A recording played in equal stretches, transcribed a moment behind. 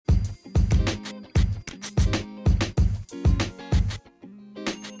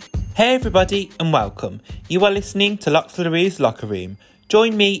Hey everybody and welcome. You are listening to Locks LaRue's Locker Room.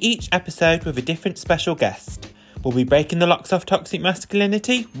 Join me each episode with a different special guest. We'll be breaking the locks off toxic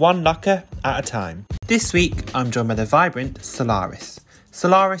masculinity one locker at a time. This week I'm joined by the vibrant Solaris.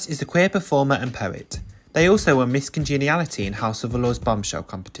 Solaris is a queer performer and poet. They also won Miss Congeniality in House of Allures bombshell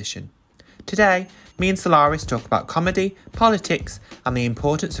competition. Today, me and Solaris talk about comedy, politics and the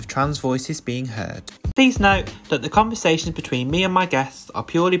importance of trans voices being heard. Please note that the conversations between me and my guests are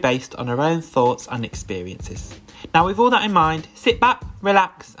purely based on our own thoughts and experiences. Now with all that in mind, sit back,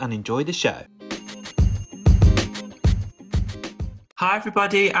 relax and enjoy the show. Hi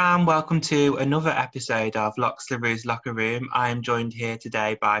everybody and welcome to another episode of Locks LaRue's Locker Room. I am joined here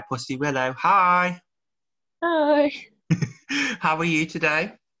today by Pussy Willow. Hi! Hi. How are you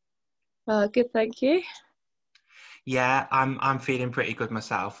today? Good, thank you. Yeah, I'm feeling pretty good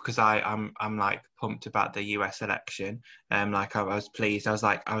myself because I'm like pumped about the US election. Like I was pleased. I was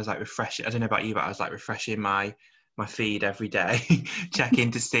like refreshing. I don't know about you, but I was like refreshing my feed every day,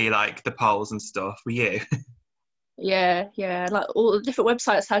 checking to see like the polls and stuff. Were you? Yeah. Like all the different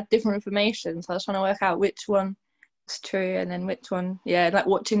websites had different information, so I was trying to work out which one was true and then which one. Yeah, like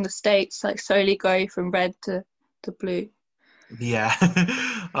watching the states like slowly go from red to blue. Yeah,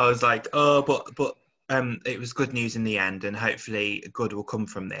 I was like, oh, but it was good news in the end, and hopefully good will come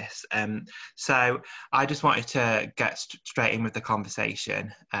from this. So I just wanted to get straight in with the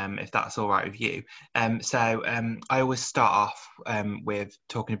conversation, if that's all right with you. I always start off with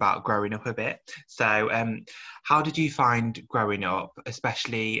talking about growing up a bit. So how did you find growing up,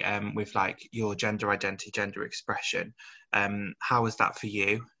 especially with like your gender identity, gender expression? How was that for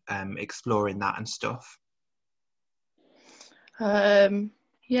you? Exploring that and stuff.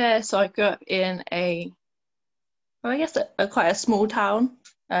 Yeah, so I grew up in I guess a quite a small town.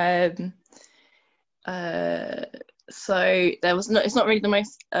 Um, uh, so it's not really the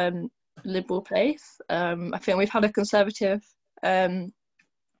most liberal place. I think we've had a conservative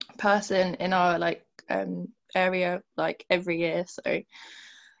person in our area like every year. So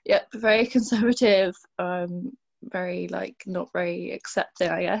yeah, very conservative, very like not very accepting,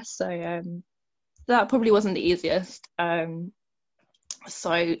 I guess. So that probably wasn't the easiest.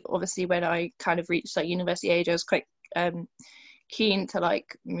 So obviously when I kind of reached like university age, I was quite keen to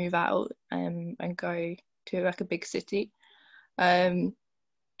like move out and go to like a big city. In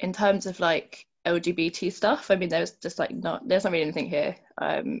terms of like LGBT stuff, I mean there's not really anything here,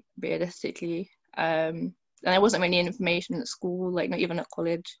 realistically. And there wasn't really information at school, like not even at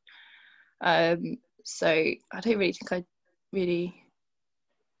college. So I don't really think I really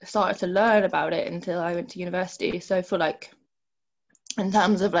started to learn about it until I went to university. So I feel like in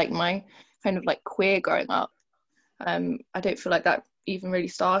terms of like my kind of like queer growing up, I don't feel like that even really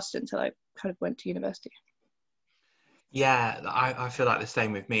started until I kind of went to university. Yeah, I feel like the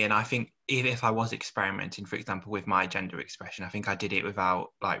same with me. And I think even if I was experimenting, for example, with my gender expression, I think I did it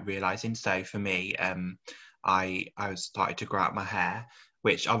without like realizing. So for me, I started to grow out my hair,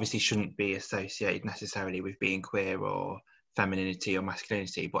 which obviously shouldn't be associated necessarily with being queer or femininity or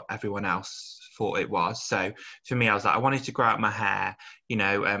masculinity, but everyone else thought it was. So for me, I was like, I wanted to grow out my hair,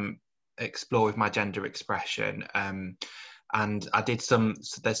 explore with my gender expression. And I did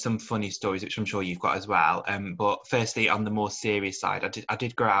there's some funny stories which I'm sure you've got as well. But firstly, on the more serious side, I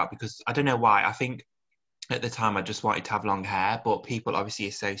did grow out because I don't know why. I think at the time I just wanted to have long hair, but people obviously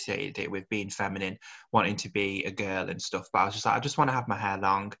associated it with being feminine, wanting to be a girl and stuff. But I was just like, I just want to have my hair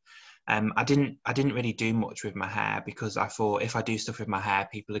long. I didn't really do much with my hair because I thought if I do stuff with my hair,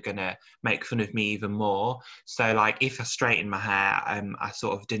 people are gonna make fun of me even more. So like if I straightened my hair, I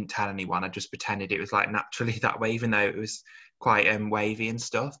sort of didn't tell anyone. I just pretended it was like naturally that way, even though it was quite wavy and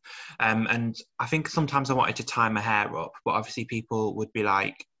stuff. And I think sometimes I wanted to tie my hair up, but obviously people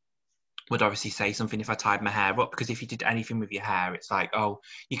would obviously say something if I tied my hair up, because if you did anything with your hair, it's like, oh,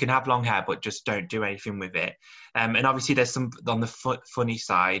 you can have long hair, but just don't do anything with it. And obviously there's some on the funny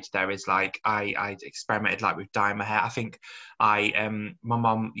side, there is like, I experimented like with dyeing my hair. I think my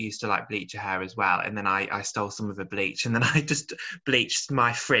mom used to like bleach her hair as well. And then I stole some of the bleach and then I just bleached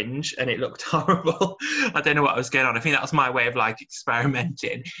my fringe and it looked horrible. I don't know what was going on. I think that was my way of like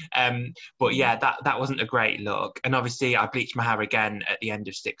experimenting. But yeah, that wasn't a great look. And obviously I bleached my hair again at the end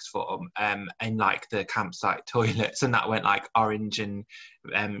of sixth form, in like the campsite toilets, and that went like orange and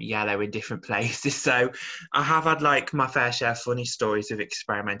yellow in different places. So I have had like my fair share of funny stories of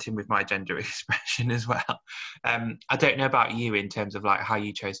experimenting with my gender expression as well. I don't know about you in terms of like how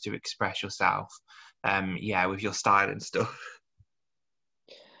you chose to express yourself, with your style and stuff.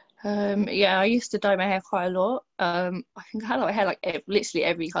 Yeah, I used to dye my hair quite a lot. I think I had like hair like literally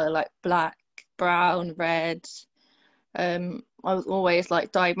every color, like black, brown, red. I was always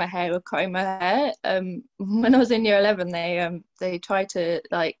like dyeing my hair or cutting my hair. When I was in year 11, they tried to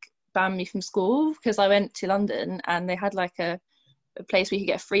like ban me from school because I went to London and they had like a place where you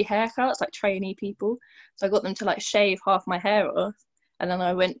could get free haircuts, like trainee people. So I got them to like shave half my hair off. And then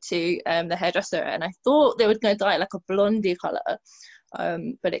I went to the hairdresser and I thought they were going to dye it like a blondie colour.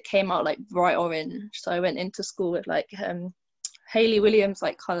 But it came out like bright orange. So I went into school with like Hayley Williams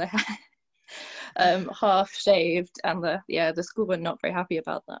like colour hair, half shaved, and the school were not very happy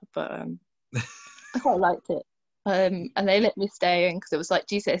about that, but I quite liked it. And they let me stay in because it was like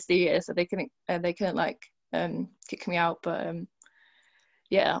GCSE year, so they couldn't like kick me out. But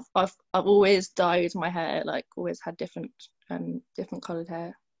yeah, I've always dyed my hair, like always had different coloured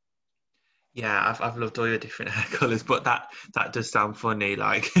hair. Yeah, I've loved all your different hair colours, but that does sound funny,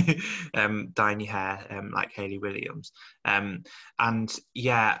 like dyeing your hair like Hayley Williams. And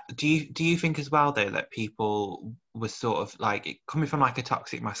yeah, do you think as well though that people were sort of like coming from like a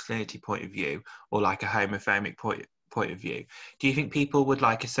toxic masculinity point of view or like a homophobic point of view, do you think people would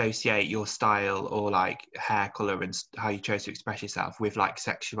like associate your style or like hair colour and how you chose to express yourself with like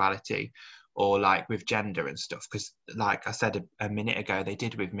sexuality or like with gender and stuff? Because like I said a minute ago, they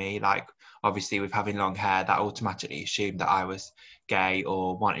did with me, like obviously with having long hair that automatically assumed that I was gay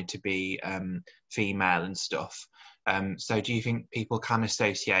or wanted to be female and stuff. So do you think people can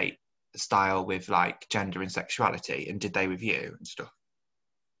associate style with like gender and sexuality, and did they with you and stuff?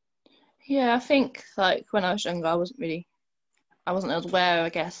 Yeah, I think like when I was younger I wasn't as aware, I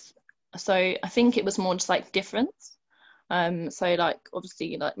guess. So I think it was more just like difference. So like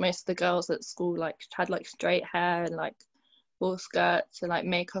obviously like most of the girls at school like had like straight hair and like full skirts and like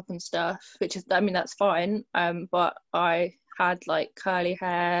makeup and stuff, which is, I mean, that's fine. But I had like curly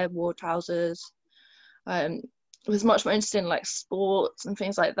hair, wore trousers, was much more interested in like sports and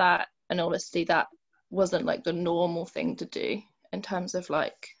things like that. And obviously that wasn't like the normal thing to do in terms of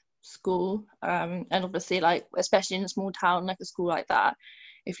like school. And obviously like especially in a small town like a school like that,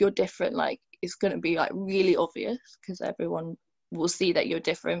 if you're different, like it's going to be like really obvious because everyone will see that you're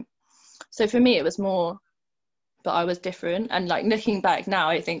different. So for me it was more that I was different, and like looking back now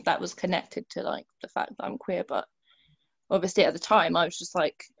I think that was connected to like the fact that I'm queer. But obviously at the time I was just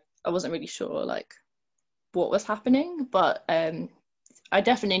like I wasn't really sure like what was happening, but I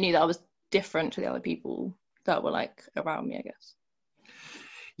definitely knew that I was different to the other people that were like around me, I guess.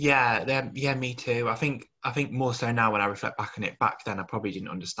 Yeah, me too. I think more so now when I reflect back on it. Back then, I probably didn't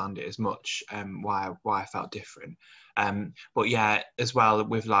understand it as much. Why I felt different. But yeah, as well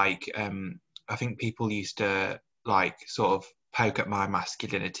with like, I think people used to like sort of poke at my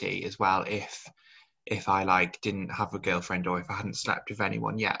masculinity as well if I like didn't have a girlfriend or if I hadn't slept with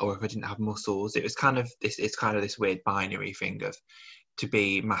anyone yet or if I didn't have muscles. It was kind of this. It's kind of this weird binary thing of to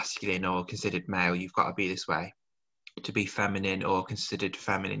be masculine or considered male, you've got to be this way, to be feminine or considered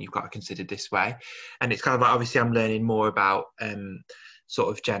feminine, you've got to consider this way. And it's kind of like obviously I'm learning more about sort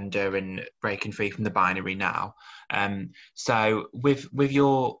of gender and breaking free from the binary now. So with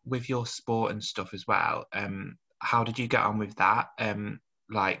your sport and stuff as well, how did you get on with that?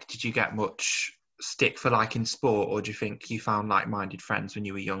 Like did you get much stick for liking sport, or do you think you found like-minded friends when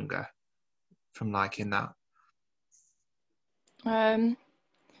you were younger from liking that? um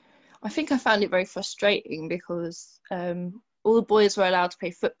I think I found it very frustrating because all the boys were allowed to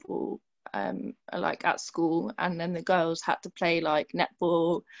play football like at school, and then the girls had to play like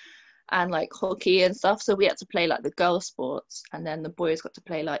netball and like hockey and stuff. So we had to play like the girl sports, and then the boys got to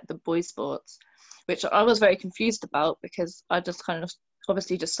play like the boys sports, which I was very confused about because I just kind of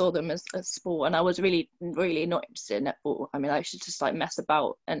obviously just saw them as a sport, and I was really really not interested in netball. I mean I should just like mess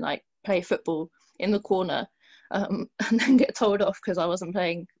about and like play football in the corner, and then get told off because I wasn't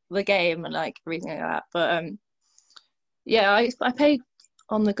playing the game and like everything like that. But yeah, I played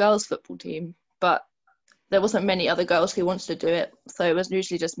on the girls' football team, but there wasn't many other girls who wanted to do it, so it was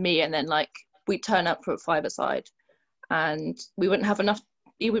usually just me. And then like we'd turn up for a five-a-side, and we wouldn't have enough.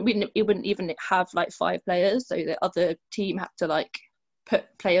 You wouldn't even have like five players, so the other team had to like put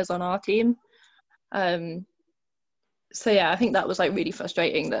players on our team. Um, so yeah, I think that was like really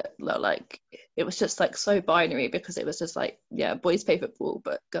frustrating that like it was just like so binary because it was just like yeah, boys play football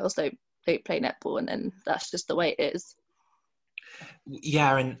but girls don't play netball, and then that's just the way it is.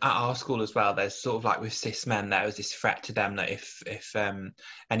 Yeah, and at our school as well, there's sort of like with cis men, there was this threat to them that if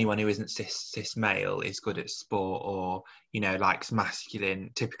anyone who isn't cis male is good at sport or likes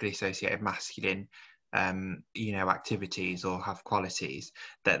masculine, typically associated masculine activities or have qualities,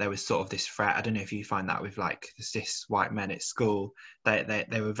 that there was sort of this threat. I don't know if you find that with like the cis white men at school, they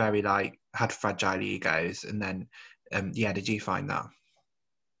were very like had fragile egos, and then yeah, did you find that?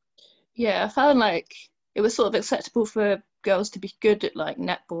 Yeah, I found like it was sort of acceptable for girls to be good at like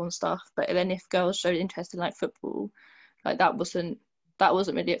netball and stuff, but then if girls showed interest in like football, like that wasn't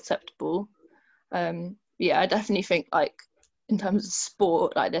really acceptable. Yeah, I definitely think like in terms of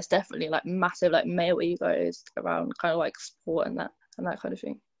sport, like there's definitely like massive like male egos around kind of like sport and that kind of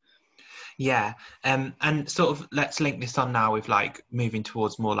thing. Yeah, and sort of let's link this on now with like moving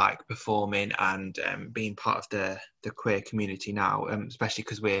towards more like performing and being part of the queer community now, especially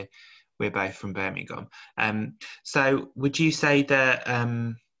because we're both from Birmingham. So would you say that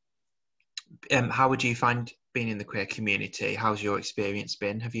how would you find being in the queer community? How's your experience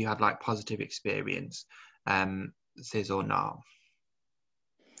been? Have you had like positive experience, cis or not?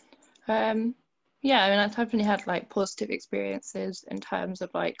 Yeah, I mean, I've definitely had like positive experiences in terms of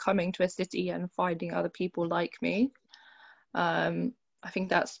like coming to a city and finding other people like me. I think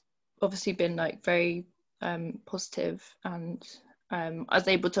that's obviously been like very positive, and I was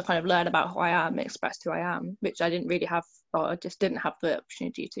able to kind of learn about who I am, express who I am, which I didn't really have, or I just didn't have the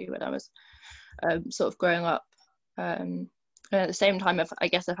opportunity to when I was sort of growing up. And at the same time, I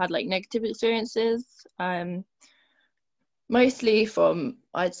guess I've had like negative experiences, mostly from,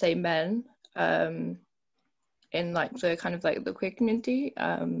 I'd say, men, in like the kind of like the queer community.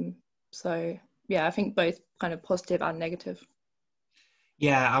 So yeah, I think both kind of positive and negative.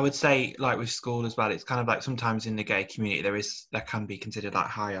 Yeah, I would say like with school as well, it's kind of like sometimes in the gay community there can be considered like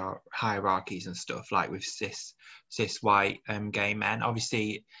hierarchies and stuff, like with cis white gay men.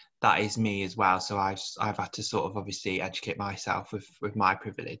 Obviously that is me as well. So I've had to sort of obviously educate myself with my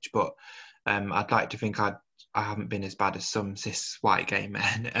privilege. But I'd like to think I haven't been as bad as some cis white gay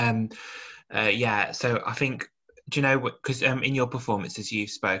men. Yeah, so I think, do you know what, because in your performances you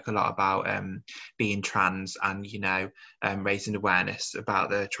spoke a lot about being trans and raising awareness about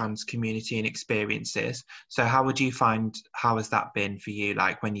the trans community and experiences. So how has that been for you,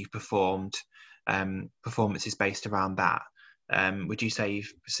 like when you've performed performances based around that? Would you say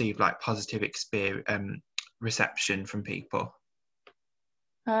you've received like positive reception from people?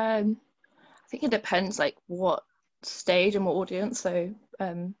 I think it depends like what stage and what audience. So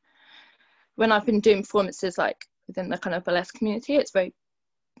when I've been doing performances like within the kind of burlesque community, it's very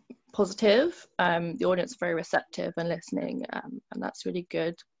positive. The audience is very receptive and listening, and that's really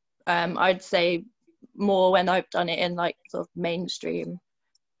good. I'd say more when I've done it in like sort of mainstream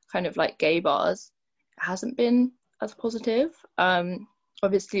kind of like gay bars, it hasn't been as positive.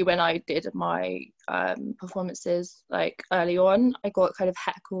 Obviously, when I did my performances like early on, I got kind of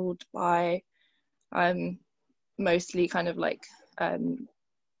heckled by mostly kind of like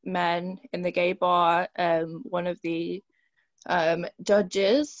men in the gay bar. One of the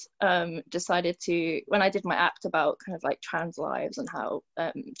judges decided to, when I did my act about kind of like trans lives and how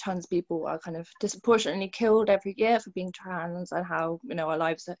trans people are kind of disproportionately killed every year for being trans, and how our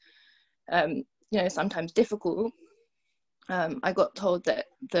lives are sometimes difficult. I got told that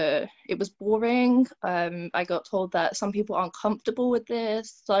it was boring. I got told that some people aren't comfortable with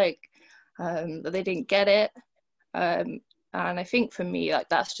this, like that they didn't get it. And I think for me, like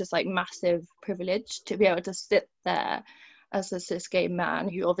that's just like massive privilege to be able to sit there as a cis gay man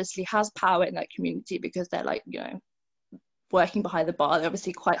who obviously has power in that community because they're like working behind the bar. They're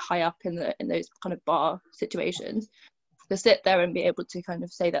obviously quite high up in those kind of bar situations. To sit there and be able to kind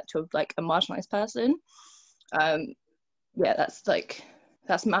of say that to like a marginalized person, yeah,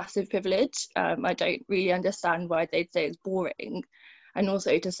 that's massive privilege. I don't really understand why they'd say it's boring, and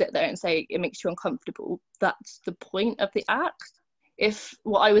also to sit there and say it makes you uncomfortable. That's the point of the act. If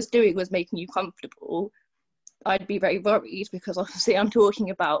what I was doing was making you comfortable, I'd be very worried, because obviously I'm talking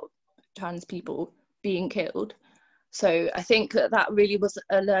about trans people being killed. So I think that really was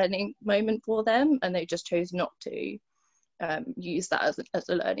a learning moment for them, and they just chose not to use that as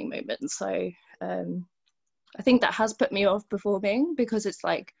a learning moment. So I think that has put me off performing, because it's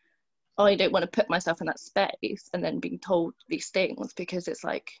like, oh, I don't want to put myself in that space and then being told these things, because it's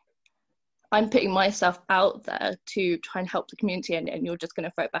like I'm putting myself out there to try and help the community, and you're just going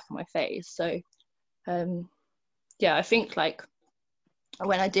to throw it back in my face. So yeah, I think like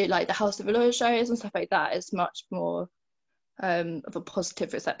when I do like the House of Allure shows and stuff like that, it's much more of a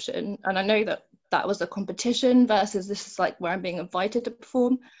positive reception. And I know that was a competition versus this is like where I'm being invited to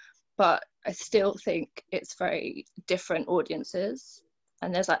perform, but I still think it's very different audiences,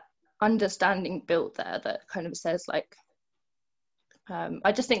 and there's that understanding built there that kind of says like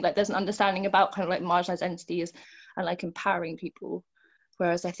I just think like there's an understanding about kind of like marginalized entities and like empowering people,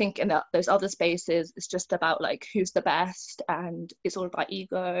 whereas I think in those other spaces it's just about like who's the best, and it's all about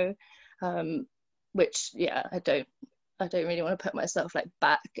ego, which yeah, I don't really want to put myself like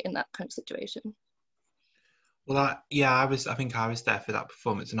back in that kind of situation. Well, I think I was there for that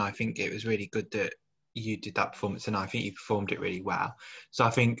performance, and I think it was really good that you did that performance, and I think you performed it really well. So I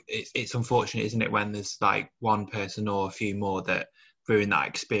think it's unfortunate, isn't it, when there's like one person or a few more that ruin that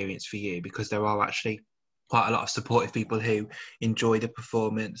experience for you, because there are actually quite a lot of supportive people who enjoy the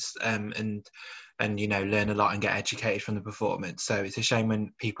performance, and you know, learn a lot and get educated from the performance. So it's a shame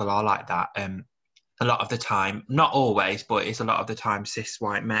when people are like that. A lot of the time, not always, but it's a lot of the time cis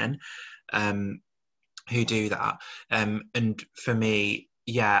white men who do that. And for me,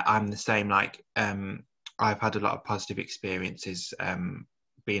 yeah, I'm the same. Like, I've had a lot of positive experiences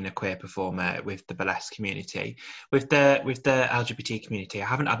being a queer performer with the burlesque community. With the LGBT community, I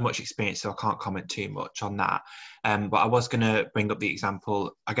haven't had much experience, so I can't comment too much on that. But I was going to bring up the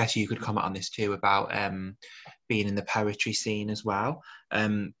example, I guess you could comment on this too, about being in the poetry scene as well.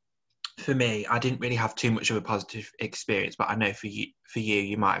 For me, I didn't really have too much of a positive experience, but I know for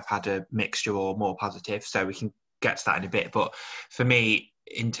you might have had a mixture or more positive, so we can get to that in a bit. But for me,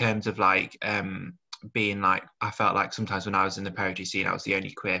 in terms of like being like, I felt like sometimes when I was in the poetry scene, I was the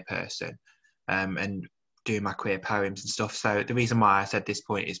only queer person, and doing my queer poems and stuff. So the reason why I said this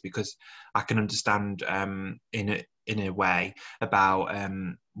point is because I can understand in a way about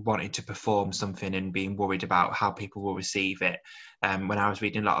wanting to perform something and being worried about how people will receive it. When I was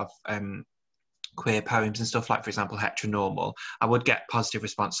reading a lot of queer poems and stuff, like for example Heteronormal, I would get positive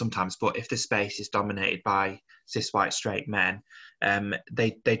response sometimes, but if the space is dominated by cis white straight men,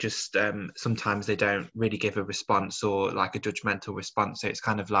 they just sometimes they don't really give a response, or like a judgmental response. So it's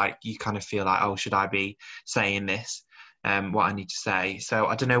kind of like you kind of feel like, oh, should I be saying this, what I need to say? So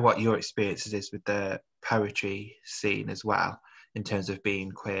I don't know what your experiences is with the poetry scene as well, in terms of being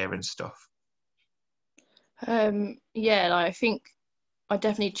queer and stuff. Yeah, like, I think I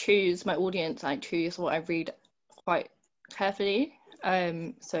definitely choose my audience. I choose what I read quite carefully.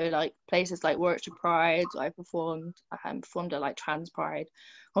 So like places like Warwickshire Pride, I performed at like Trans Pride.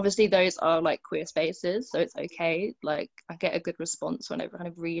 Obviously those are like queer spaces, so it's okay. Like I get a good response when I kind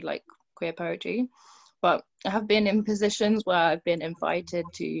of read like queer poetry. But I have been in positions where I've been invited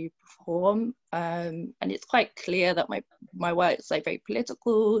to perform, and it's quite clear that my work is like very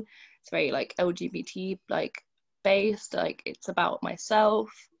political. It's very like LGBT like based, like it's about myself.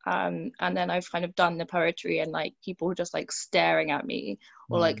 And then I've kind of done the poetry and like people just like staring at me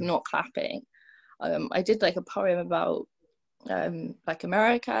or like not clapping. I did like a poem about like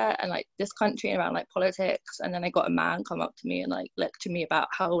America and like this country and around like politics, and then I got a man come up to me and like lecture me about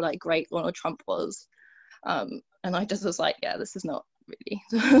how like great Donald Trump was. And I just was like, yeah, this is not really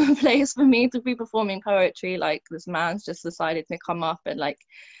the place for me to be performing poetry. Like this man's just decided to come up and like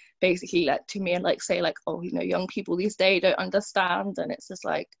basically lecture me and like say like, oh, you know, young people these days don't understand. And it's just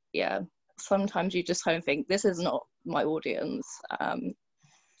like, yeah, sometimes you just kind of think this is not my audience.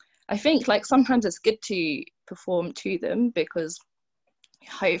 I think like sometimes it's good to perform to them because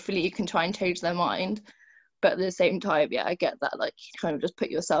hopefully you can try and change their mind. But at the same time, yeah, I get that like you kind of just put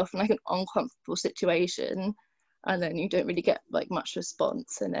yourself in like an uncomfortable situation and then you don't really get like much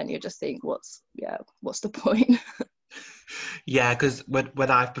response, and then you just think what's the point? Yeah, because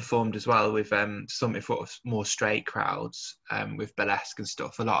when I've performed as well with something for more straight crowds, with burlesque and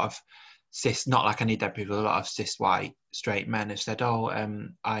stuff, a lot of cis, not like I need that people, a lot of cis white straight men have said, oh,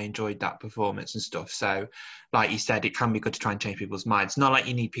 I enjoyed that performance and stuff. So like you said, it can be good to try and change people's minds. Not like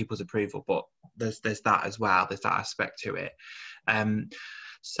you need people's approval, but there's that as well, there's that aspect to it.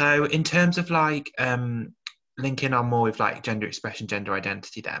 So in terms of like linking on more with like gender expression, gender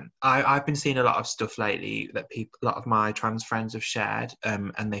identity, then I've been seeing a lot of stuff lately that a lot of my trans friends have shared,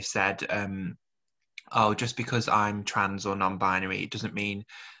 and they've said, oh, just because I'm trans or non-binary, it doesn't mean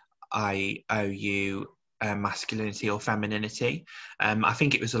I owe you masculinity or femininity. I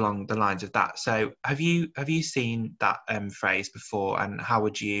think it was along the lines of that. So have you seen that phrase before, and how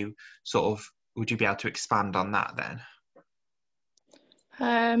would you be able to expand on that then?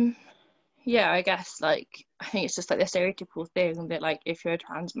 Yeah, I guess like I think it's just like the stereotypical thing that like if you're a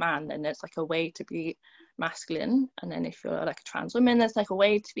trans man then there's like a way to be masculine, and then if you're like a trans woman there's like a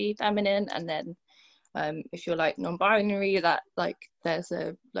way to be feminine, and then if you're like non-binary that like there's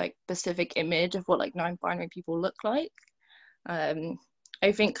a like specific image of what like non-binary people look like.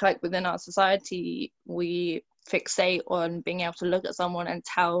 I think like within our society we fixate on being able to look at someone and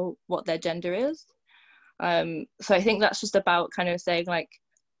tell what their gender is. So I think that's just about kind of saying like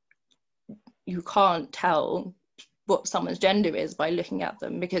you can't tell what someone's gender is by looking at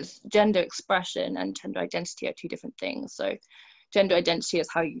them, because gender expression and gender identity are two different things. So gender identity is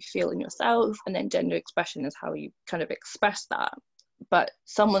how you feel in yourself, and then gender expression is how you kind of express that. But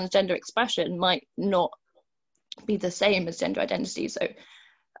someone's gender expression might not be the same as gender identity. So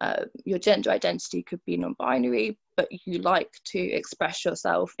your gender identity could be non-binary, but you like to express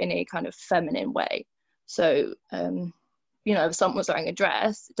yourself in a kind of feminine way. So you know, if someone's wearing a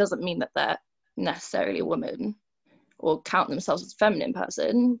dress, it doesn't mean that they're necessarily a woman or count themselves as a feminine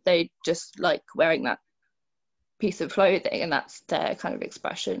person. They just like wearing that piece of clothing, and that's their kind of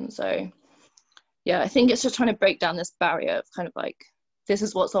expression. So yeah, I think it's just trying to break down this barrier of kind of like, this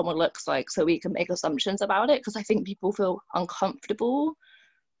is what someone looks like, so we can make assumptions about it, because I think people feel uncomfortable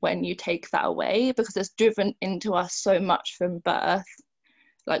when you take that away, because it's driven into us so much from birth.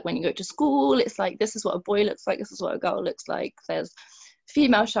 Like when you go to school, it's like, this is what a boy looks like, this is what a girl looks like. There's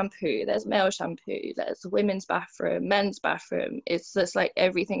female shampoo, there's male shampoo, there's women's bathroom, men's bathroom. It's just like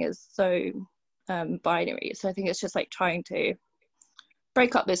everything is so binary. So I think it's just like trying to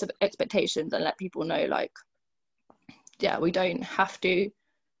break up those expectations and let people know, like, yeah, we don't have to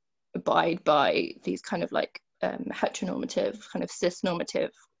abide by these kind of like heteronormative, kind of cis-normative,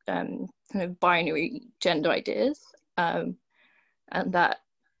 kind of binary gender ideas, and that,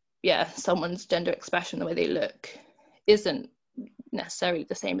 yeah, someone's gender expression, the way they look, isn't necessarily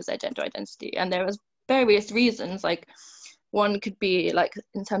the same as their gender identity. And there are various reasons. Like, one could be like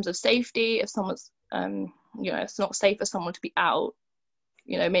in terms of safety. If someone's you know, it's not safe for someone to be out,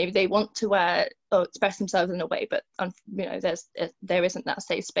 you know, maybe they want to wear or express themselves in a way, but you know, there isn't that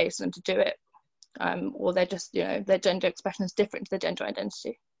safe space for them to do it, or they're just, you know, their gender expression is different to their gender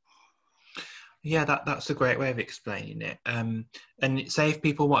identity. Yeah, that's a great way of explaining it. And say if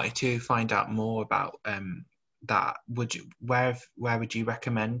people wanted to find out more about that, where would you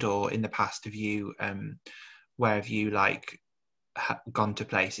recommend, or in the past have you where have you like gone to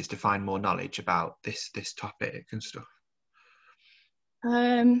places to find more knowledge about this topic and stuff?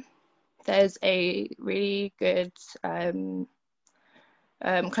 There's a really good kind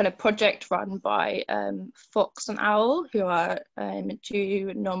of project run by Fox and Owl, who are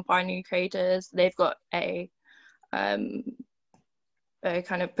two non-binary creators. They've got a kind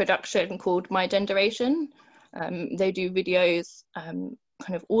of production called My Genderation. They do videos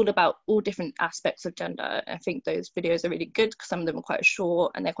kind of all about all different aspects of gender. I think those videos are really good because some of them are quite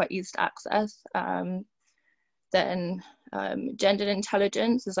short and they're quite easy to access. Then Gendered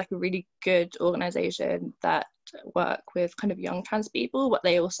Intelligence is like a really good organization that work with kind of young trans people, but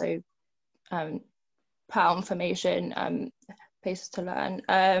they also put out information, places to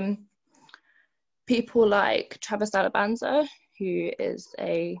learn. People like Travis Alabanza, who is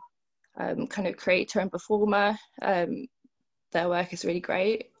a kind of creator and performer. Their work is really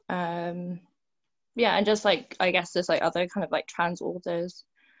great. Yeah, and just like, I guess there's like other kind of like trans authors,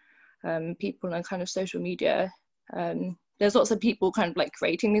 people on kind of social media. There's lots of people kind of like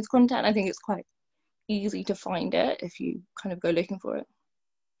creating this content. I think it's quite easy to find it if you kind of go looking for it.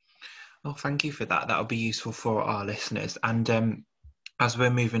 Well, thank you for that. That'll be useful for our listeners. And as we're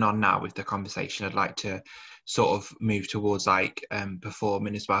moving on now with the conversation, I'd like to sort of move towards like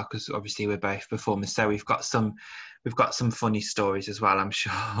performing as well, because obviously we're both performers, so we've got some funny stories as well, I'm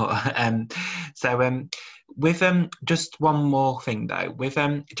sure. With just one more thing though, with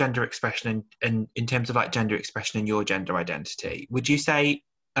gender expression and in terms of like gender expression and your gender identity, would you say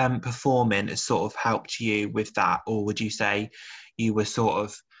performing has sort of helped you with that, or would you say you were sort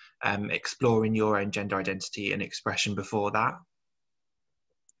of exploring your own gender identity and expression before that?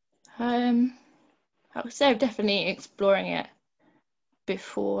 I would say I'm definitely exploring it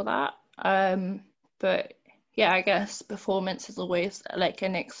before that. But yeah, I guess performance is always like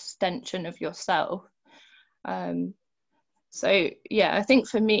an extension of yourself. So yeah, I think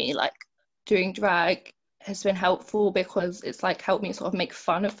for me, like doing drag has been helpful because it's like helped me sort of make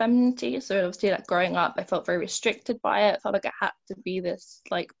fun of femininity. So obviously, like growing up, I felt very restricted by it. I felt like I had to be this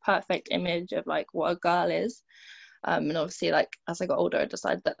like perfect image of like what a girl is. And obviously, like as I got older, I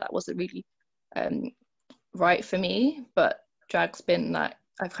decided that that wasn't really right for me. But drag's been like,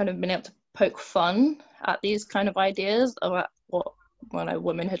 I've kind of been able to poke fun at these kind of ideas about what a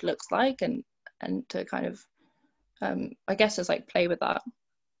womanhood looks like, and to kind of I guess just like play with that.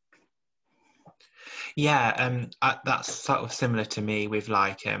 Yeah, that's sort of similar to me with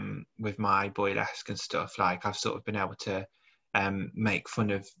like with my boylesque and stuff. Like I've sort of been able to make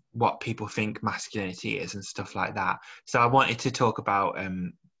fun of what people think masculinity is and stuff like that. So I wanted to talk about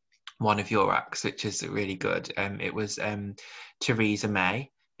one of your acts, which is really good. It was Theresa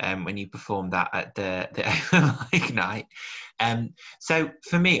May, when you performed that at the open mic night. So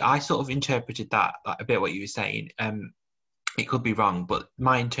for me, I sort of interpreted that like, a bit what you were saying. It could be wrong, but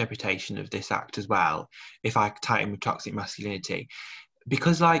my interpretation of this act as well, if I tie it in with toxic masculinity,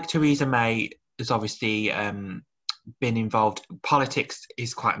 because like Theresa May has obviously been involved, politics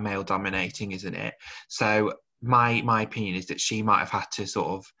is quite male dominating, isn't it? So my opinion is that she might have had to sort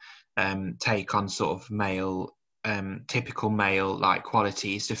of take on sort of male typical male like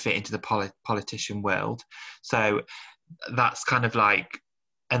qualities to fit into the politician world. So that's kind of like,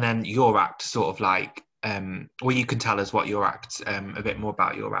 and then your act sort of like, well, you can tell us what your act, a bit more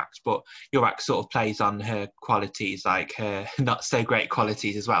about your act, but your act sort of plays on her qualities, like her not so great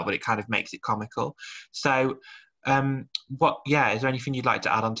qualities as well, but it kind of makes it comical. So is there anything you'd like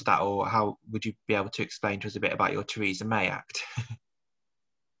to add on to that, or how would you be able to explain to us a bit about your Theresa May act?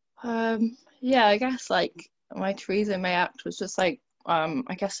 Yeah, I guess like my Theresa May act was just like,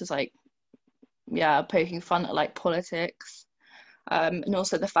 I guess it's like, yeah, poking fun at like politics. And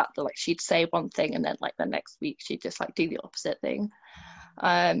also the fact that like she'd say one thing and then like the next week she'd just like do the opposite thing.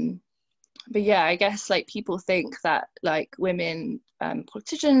 But yeah, I guess like people think that like women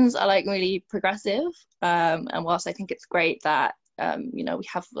politicians are like really progressive. And whilst I think it's great that we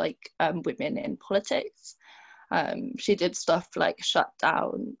have like women in politics, she did stuff like shut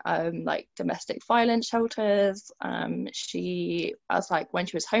down like domestic violence shelters. She, as like when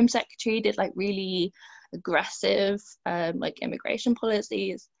she was Home Secretary, did like really aggressive like immigration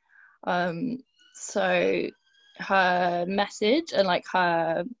policies. So her message and like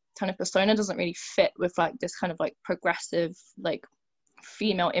her kind of persona doesn't really fit with like this kind of like progressive like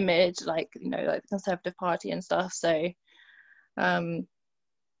female image, like like the Conservative Party and stuff. So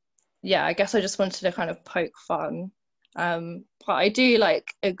yeah, I guess I just wanted to kind of poke fun. But I do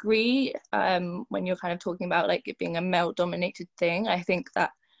like agree when you're kind of talking about like it being a male dominated thing. I think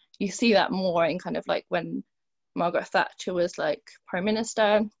that you see that more in kind of like when Margaret Thatcher was like Prime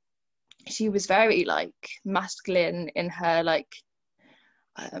Minister. She was very like masculine in her like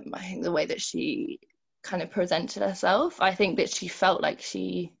I think the way that she kind of presented herself. I think that she felt like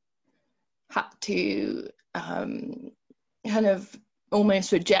she had to kind of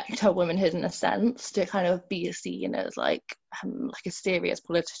almost reject her womanhood in a sense to kind of be seen as like a serious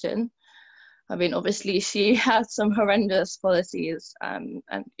politician. I mean, obviously she had some horrendous policies, and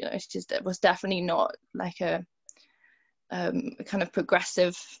she was definitely not like a kind of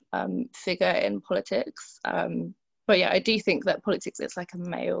progressive figure in politics. But yeah, I do think that politics is like a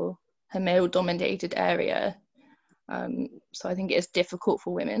male dominated area. So I think it is difficult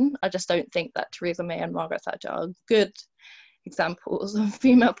for women. I just don't think that Theresa May and Margaret Thatcher are good examples of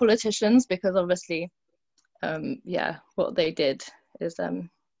female politicians, because obviously what they did is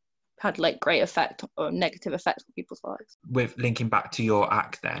had like great effect or negative effect on people's lives. With linking back to your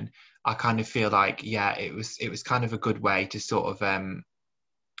act then, I kind of feel like it was kind of a good way to sort of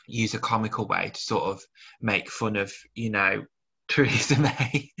use a comical way to sort of make fun of Theresa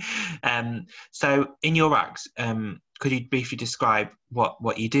May. So in your act, could you briefly describe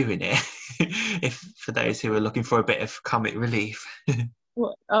what you do in it, if for those who are looking for a bit of comic relief?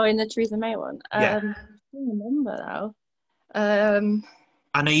 What? Oh, in the Theresa May one? Yeah. I don't remember now.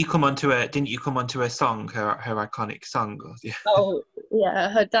 I know you didn't you come onto a song, her iconic song? Yeah. Oh yeah,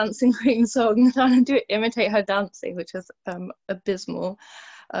 her Dancing Queen song. Trying to imitate her dancing, which is abysmal.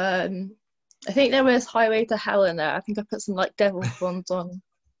 I think there was Highway to Hell in there. I think I put some like devil horns on,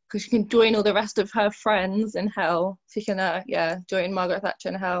 because you can join all the rest of her friends in hell. So you can join Margaret Thatcher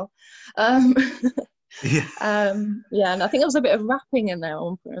in hell. Yeah. And I think there was a bit of rapping in there at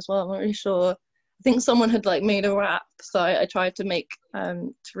one point as well. I'm not really sure. I think someone had like made a rap, so I tried to make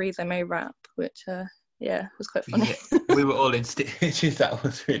Theresa May rap, which was quite funny. Yeah, we were all in stitches. That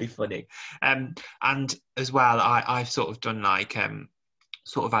was really funny. And as well, I've sort of done like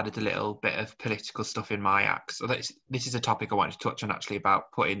sort of added a little bit of political stuff in my acts. So this is a topic I wanted to touch on actually,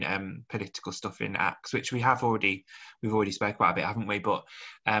 about putting political stuff in acts, which we've already spoke about a bit, haven't we? But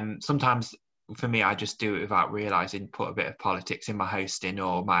sometimes for me, I just do it without realising, put a bit of politics in my hosting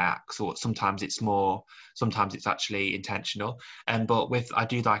or my acts, or sometimes it's actually intentional. But I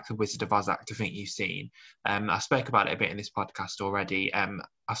do like the Wizard of Oz act, I think you've seen. I spoke about it a bit in this podcast already.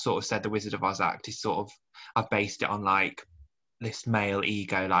 I've sort of said the Wizard of Oz act is sort of, I've based it on like this male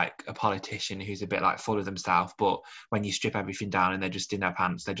ego, like a politician who's a bit like full of themselves, but when you strip everything down and they're just in their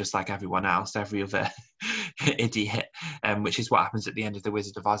pants, they're just like everyone else, every other idiot, which is what happens at the end of the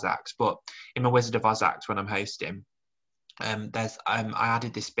Wizard of Oz act. But in my Wizard of Oz act, when I'm hosting, there's I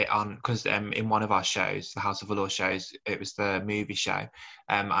added this bit on because in one of our shows, the House of Allure shows, it was the movie show,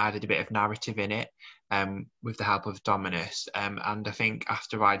 I added a bit of narrative in it with the help of Dominus, and I think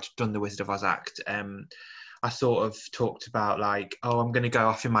after I'd done the Wizard of Oz act, I sort of talked about like, I'm going to go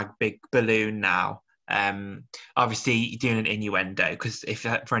off in my big balloon now. Obviously doing an innuendo, because if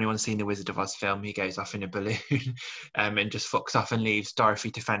for anyone seen the Wizard of Oz film, he goes off in a balloon and just fucks off and leaves Dorothy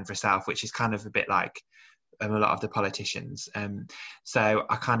to fend for herself, which is kind of a bit like a lot of the politicians. So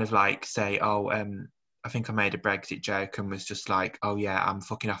I kind of like say, I think I made a Brexit joke and was just like, oh yeah, I'm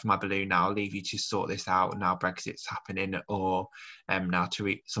fucking off my balloon now, I'll leave you to sort this out, now Brexit's happening, or now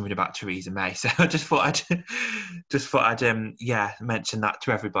something about Theresa May. So I just thought I'd yeah, mention that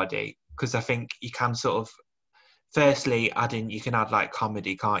to everybody, because I think you can sort of, firstly, you can add like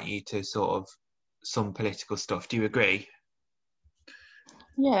comedy, can't you, to sort of some political stuff. Do you agree?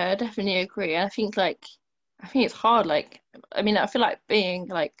 Yeah, I definitely agree. I think it's hard. Like, I mean, I feel like being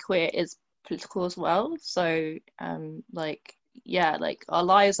like queer is political as well. So, like, yeah, like our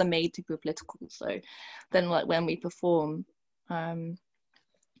lives are made to be political. So, then like when we perform, um,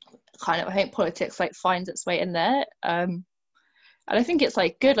 kind of I think politics like finds its way in there. And I think it's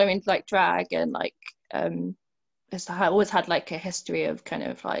like good. I mean, like drag and it's always had like a history of kind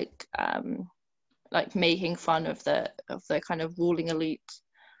of like making fun of the kind of ruling elite.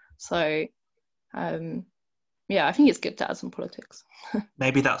 So um, yeah, I think it's good to add some politics.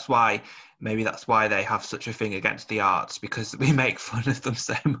 Maybe that's why they have such a thing against the arts, because we make fun of them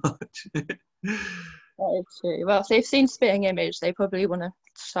so much. That is true. Well, if they've seen Spitting Image, they probably want to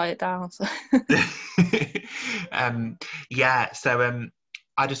shut it down. So. um, yeah, so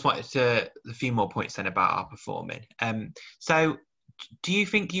I just wanted to a few more points then about our performing. So do you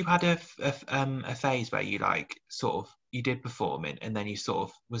think you had a phase where you like sort of you did performing, and then you sort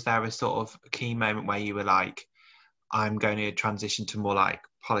of, was there a sort of key moment where you were like, I'm going to transition to more like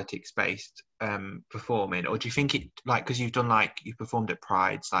politics based performing? Or do you think it, like, because you've done like, you've performed at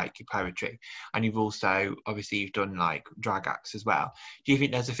Pride's, like your poetry, and you've also obviously you've done like drag acts as well, do you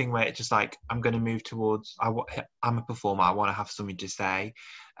think there's a thing where it's just like, I'm going to move towards, I'm a performer, I want to have something to say,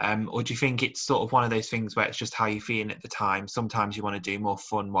 or do you think it's sort of one of those things where it's just how you're feeling at the time? Sometimes you want to do more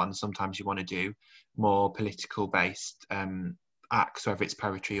fun ones, sometimes you want to do more political based acts, whether it's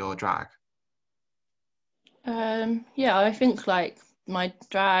poetry or drag. Yeah, I think like my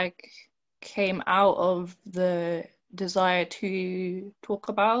drag came out of the desire to talk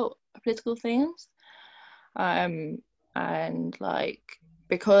about political things. Um, and like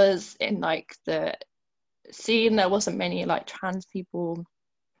because in like the scene there wasn't many like trans people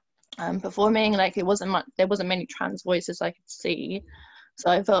performing, like there wasn't many trans voices I could see. So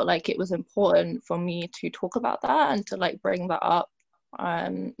I felt like it was important for me to talk about that and to like bring that up.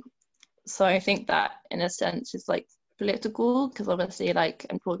 Um, so I think that in a sense is like political because obviously like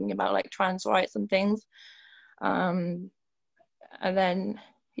I'm talking about like trans rights and things. Um, and then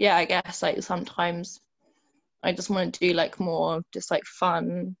yeah, I guess like sometimes I just want to do like more just like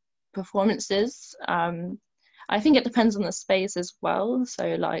fun performances. I think it depends on the space as well.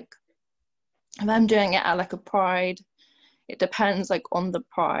 So like if I'm doing it at like a pride, it depends like on the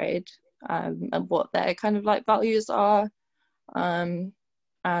pride and what their kind of like values are,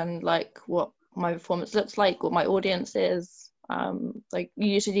 and like what my performance looks like, what my audience is. Like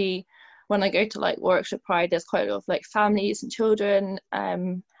usually when I go to like Warwickshire Pride, there's quite a lot of like families and children,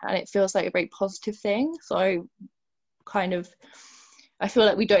 and it feels like a very positive thing. So kind of I feel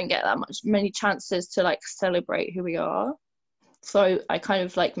like we don't get that many chances to like celebrate who we are. So I kind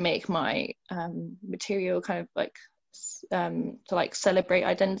of like make my material kind of like to like celebrate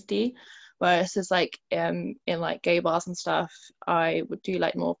identity. Whereas it's like in like gay bars and stuff, I would do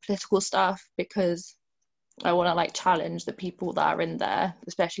like more political stuff because I want to like challenge the people that are in there,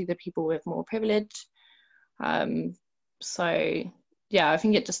 especially the people with more privilege. So yeah, I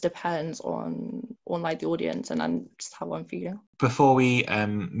think it just depends on like the audience and then just how I'm feeling. Before we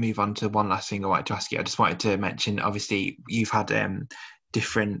move on to one last thing I wanted to ask you, I just wanted to mention, obviously, you've had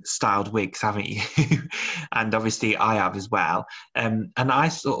different styled wigs, haven't you? And obviously I have as well. And I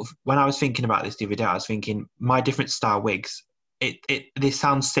sort of, when I was thinking about this the other day, I was thinking my different style wigs, this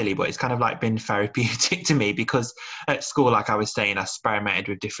sounds silly, but it's kind of like been therapeutic to me, because at school, like I was saying, I experimented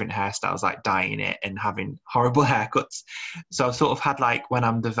with different hairstyles, like dyeing it and having horrible haircuts. So I've sort of had like, when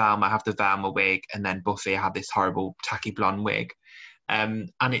I'm the Velma, I have the Velma wig, and then Buffy, I have this horrible tacky blonde wig.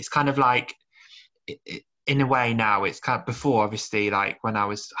 And it's kind of like, in a way now, it's kind of, before obviously, like when I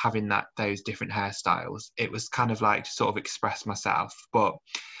was having those different hairstyles, it was kind of like to sort of express myself, but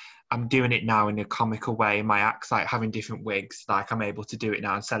I'm doing it now in a comical way in my acts, like having different wigs, like I'm able to do it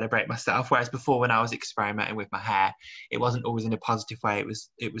now and celebrate myself. Whereas before, when I was experimenting with my hair, it wasn't always in a positive way.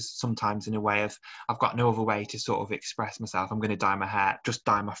 It was sometimes in a way of, I've got no other way to sort of express myself. I'm going to dye my hair, just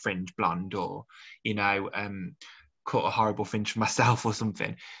dye my fringe blonde, or, you know, cut a horrible fringe for myself or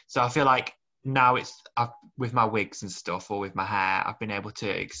something. So I feel like now with my wigs and stuff, or with my hair, I've been able to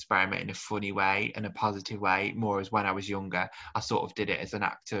experiment in a funny way, in a positive way, more as when I was younger. I sort of did it as an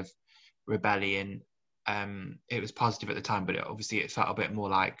act of rebellion. It was positive at the time, but obviously it felt a bit more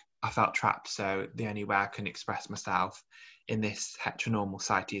like I felt trapped. So the only way I can express myself in this heteronormal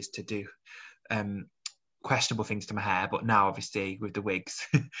society is to do questionable things to my hair, but now obviously with the wigs.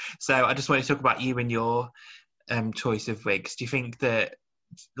 So I just wanted to talk about you and your choice of wigs. Do you think that,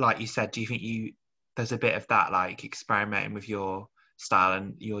 like you said, do you think there's a bit of that, like experimenting with your style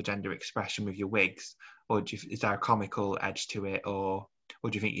and your gender expression with your wigs, or is there a comical edge to it, or do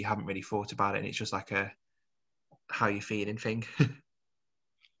you think you haven't really thought about it and it's just like a how you feeling thing?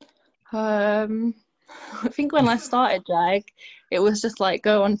 I think when I started drag, it was just like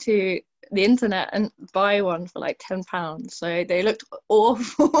go onto the internet and buy one for like £10. So they looked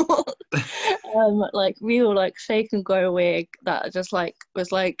awful. Like real like shake and go wig that just like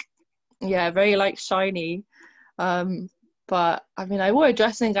was like, yeah, very like shiny. But I mean, I wore a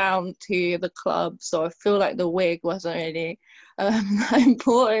dressing gown to the club, so I feel like the wig wasn't really that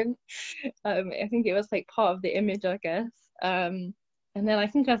important. I think it was like part of the image, I guess. And then I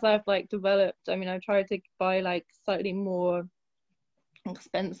think as I've like developed, I mean, I tried to buy like slightly more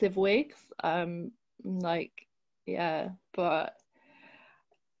expensive wigs. Like, yeah, but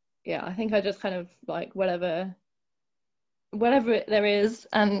yeah, I think I just kind of like whatever there is,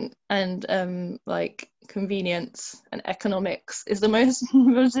 and like convenience and economics is the most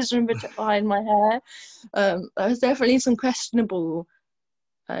decision behind my hair. There was definitely some questionable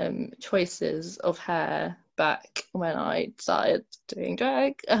choices of hair back when I started doing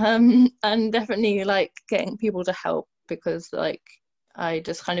drag, and definitely like getting people to help, because like I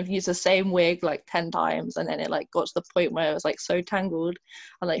just kind of used the same wig like 10 times, and then it like got to the point where it was like so tangled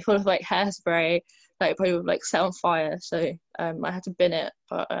and like full of like hairspray that it probably would like set on fire. So I had to bin it,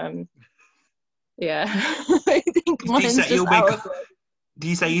 but yeah. I think mine's just Do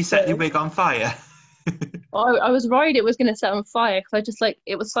you say you set your wig on fire? I was worried it was going to set on fire, because I just like,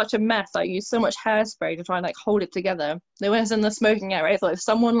 it was such a mess. I used so much hairspray to try and like hold it together. Then when I was in the smoking area, I thought if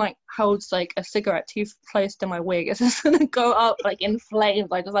someone like holds like a cigarette too close to my wig, it's just going to go up like in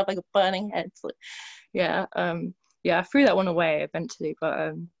flames. I just have like a burning head. So, yeah, yeah, I threw that one away eventually,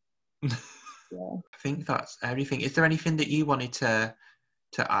 but yeah. I think that's everything. Is there anything that you wanted to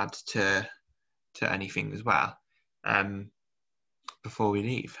add to anything as well before we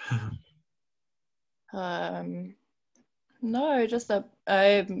leave? No, just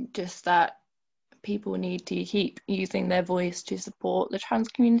that people need to keep using their voice to support the trans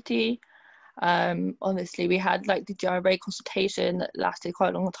community. Honestly, we had like the GRA consultation that lasted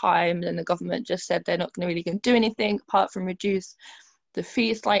quite a long time, and then the government just said they're not really going to do anything apart from reduce the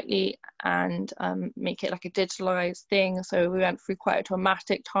fee slightly and make it like a digitalized thing. So we went through quite a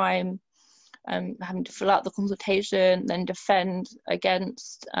traumatic time, having to fill out the consultation, then defend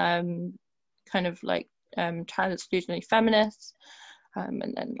against kind of like trans exclusionary feminists, and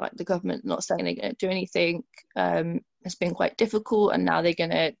then like the government not saying they're going to do anything. It's been quite difficult, and now they're going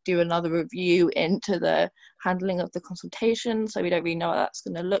to do another review into the handling of the consultation, so we don't really know what that's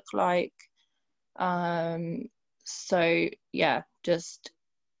going to look like. So yeah, just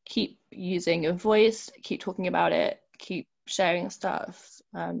keep using your voice, keep talking about it, keep sharing stuff,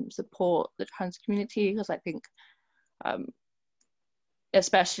 support the trans community, because I think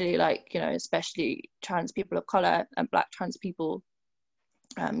especially like, you know, especially trans people of color and Black trans people,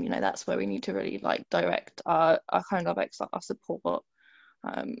 you know, that's where we need to really like direct our kind of like our support,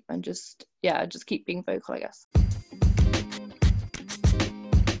 and just keep being vocal, I guess.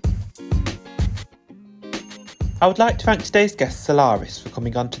 I would like to thank today's guest Solaris for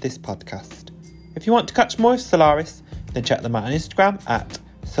coming on to this podcast. If you want to catch more of Solaris, then check them out on Instagram at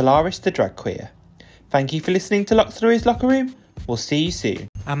Solaris the Drag Queer. Thank you for listening to Loxlaru's Locker Room. We'll see you soon.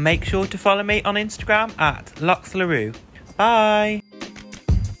 And make sure to follow me on Instagram at Loxlaroo. Bye!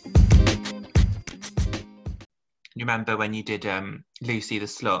 You remember when you did Lucy the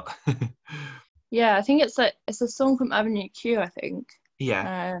Slut? Yeah, I think it's a song from Avenue Q, I think.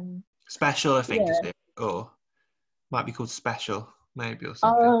 Yeah. Special, I think, is it? Or might be called Special, maybe, or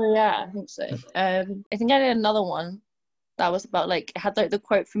something. Oh, yeah, I think so. I think I did another one that was about, like, it had, like, the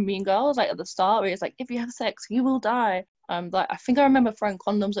quote from Mean Girls, like, at the start, where it's like, if you have sex, you will die. Like, I think I remember throwing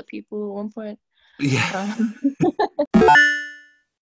condoms at people at one point. Yeah.